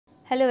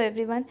Hello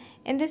everyone,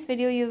 in this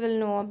video you will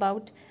know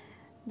about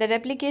the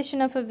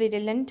replication of a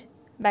virulent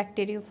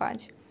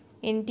bacteriophage.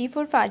 In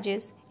T4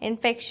 phages,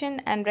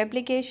 infection and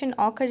replication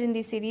occurs in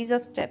the series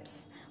of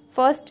steps.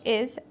 First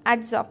is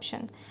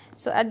adsorption.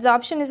 So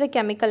adsorption is a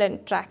chemical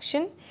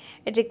interaction.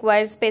 It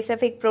requires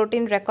specific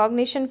protein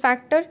recognition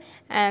factor,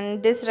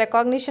 and this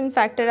recognition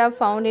factor are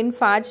found in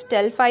phage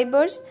tail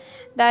fibers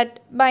that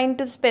bind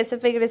to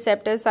specific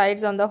receptor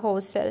sites on the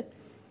host cell.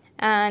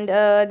 And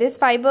this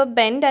fiber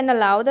bend and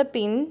allow the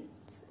pin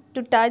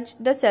to touch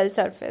the cell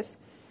surface.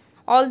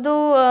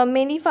 Although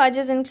many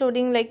phages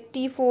including like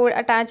T4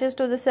 attaches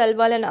to the cell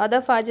wall, and other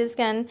phages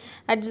can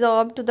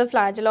adsorb to the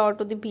flagella or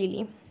to the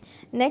pili.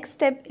 Next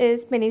step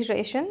is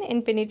penetration.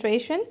 In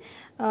penetration,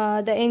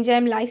 the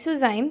enzyme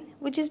lysozyme,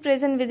 which is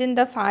present within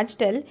the phage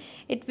tail,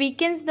 it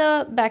weakens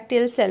the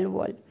bacterial cell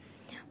wall.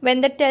 When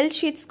the tail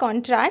sheaths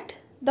contract,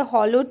 the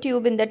hollow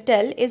tube in the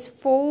tail is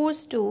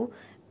forced to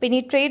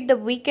penetrate the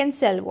weakened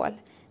cell wall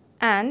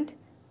and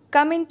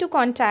come into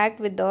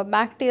contact with the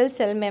bacterial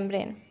cell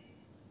membrane.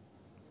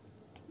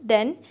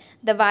 Then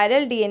the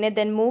viral DNA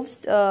then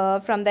moves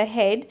from the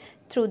head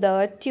through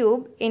the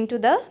tube into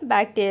the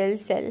bacterial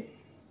cell.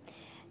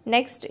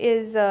 Next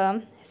is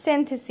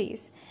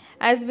syntheses.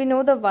 As we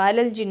know, the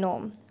viral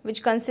genome,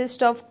 which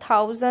consists of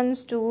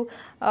thousands to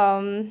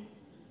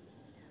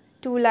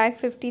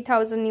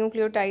 250,000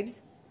 nucleotides,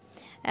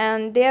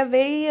 and they are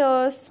very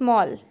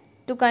small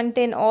to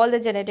contain all the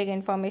genetic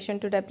information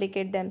to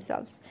replicate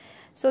themselves.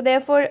 So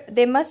therefore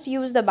they must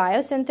use the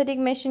biosynthetic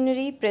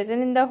machinery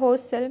present in the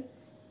host cell.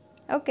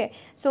 Okay,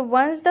 so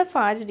once the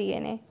phage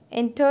DNA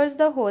enters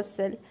the host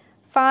cell,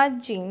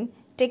 phage gene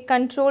take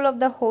control of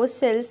the host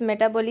cell's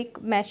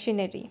metabolic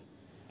machinery.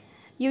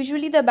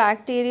 Usually the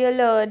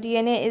bacterial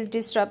DNA is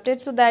disrupted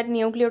so that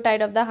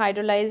nucleotide of the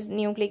hydrolyzed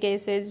nucleic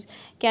acids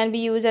can be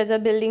used as a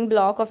building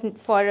block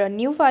for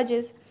new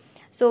phages.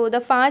 So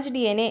the phage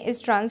DNA is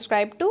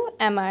transcribed to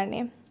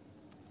mRNA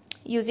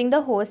using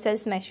the host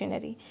cell's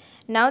machinery.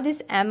 Now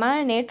this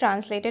mRNA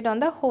translated on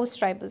the host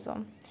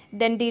ribosome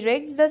then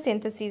directs the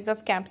synthesis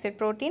of capsid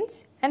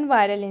proteins and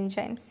viral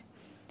enzymes.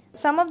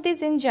 Some of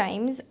these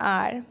enzymes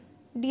are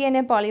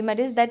DNA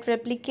polymerase that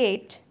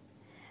replicate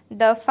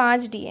the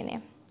phage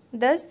DNA.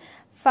 Thus,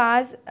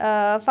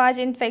 phage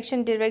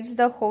infection directs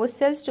the host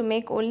cells to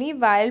make only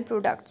viral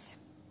products.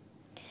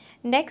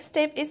 Next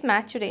step is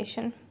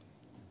maturation.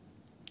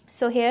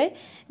 So here,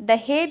 the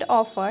head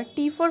of a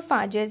T4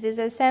 phages is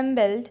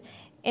assembled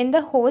in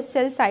the host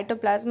cell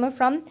cytoplasm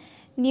from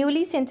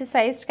newly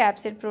synthesized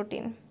capsid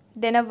protein.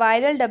 Then a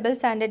viral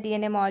double-stranded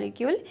DNA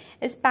molecule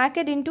is packed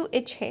into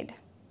each head.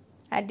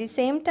 At the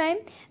same time,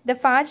 the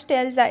phage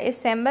tails are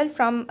assembled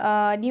from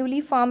newly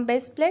formed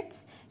base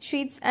plates,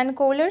 sheaths and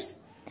collars.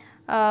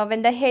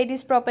 When the head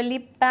is properly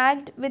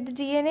packed with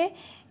DNA,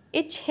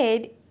 each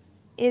head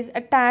is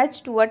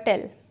attached to a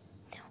tail.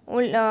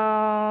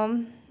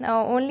 Only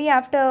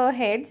after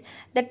heads,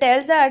 the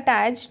tails are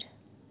attached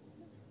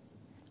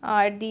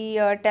are the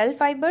tail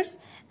fibers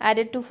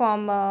added to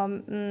form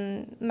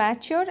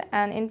mature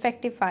and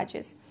infective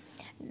phages.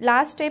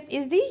 Last step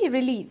is the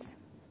release.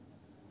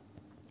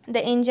 The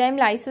enzyme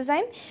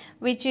lysozyme,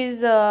 which is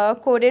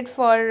coded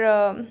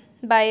for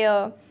by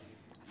a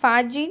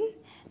phage gene,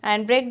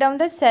 and break down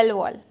the cell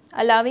wall,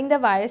 allowing the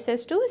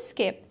viruses to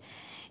escape.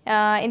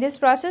 In this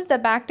process, the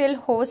bacterial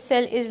host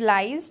cell is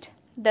lysed.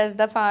 Thus,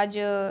 the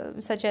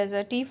phage such as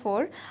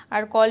T4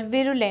 are called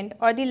virulent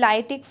or the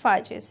lytic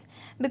phages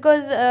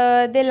because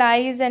they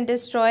lyse and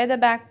destroy the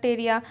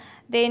bacteria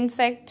they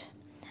infect.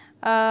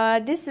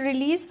 This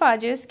release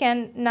phages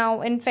can now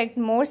infect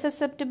more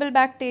susceptible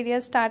bacteria,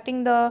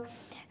 starting the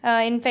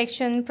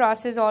infection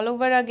process all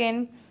over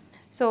again.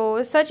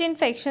 So, such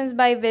infections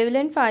by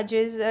virulent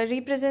phages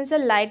represents a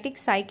lytic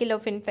cycle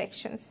of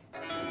infections.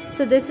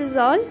 So, this is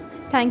all.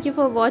 Thank you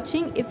for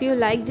watching. If you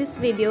like this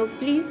video,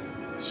 please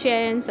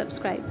share and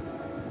subscribe.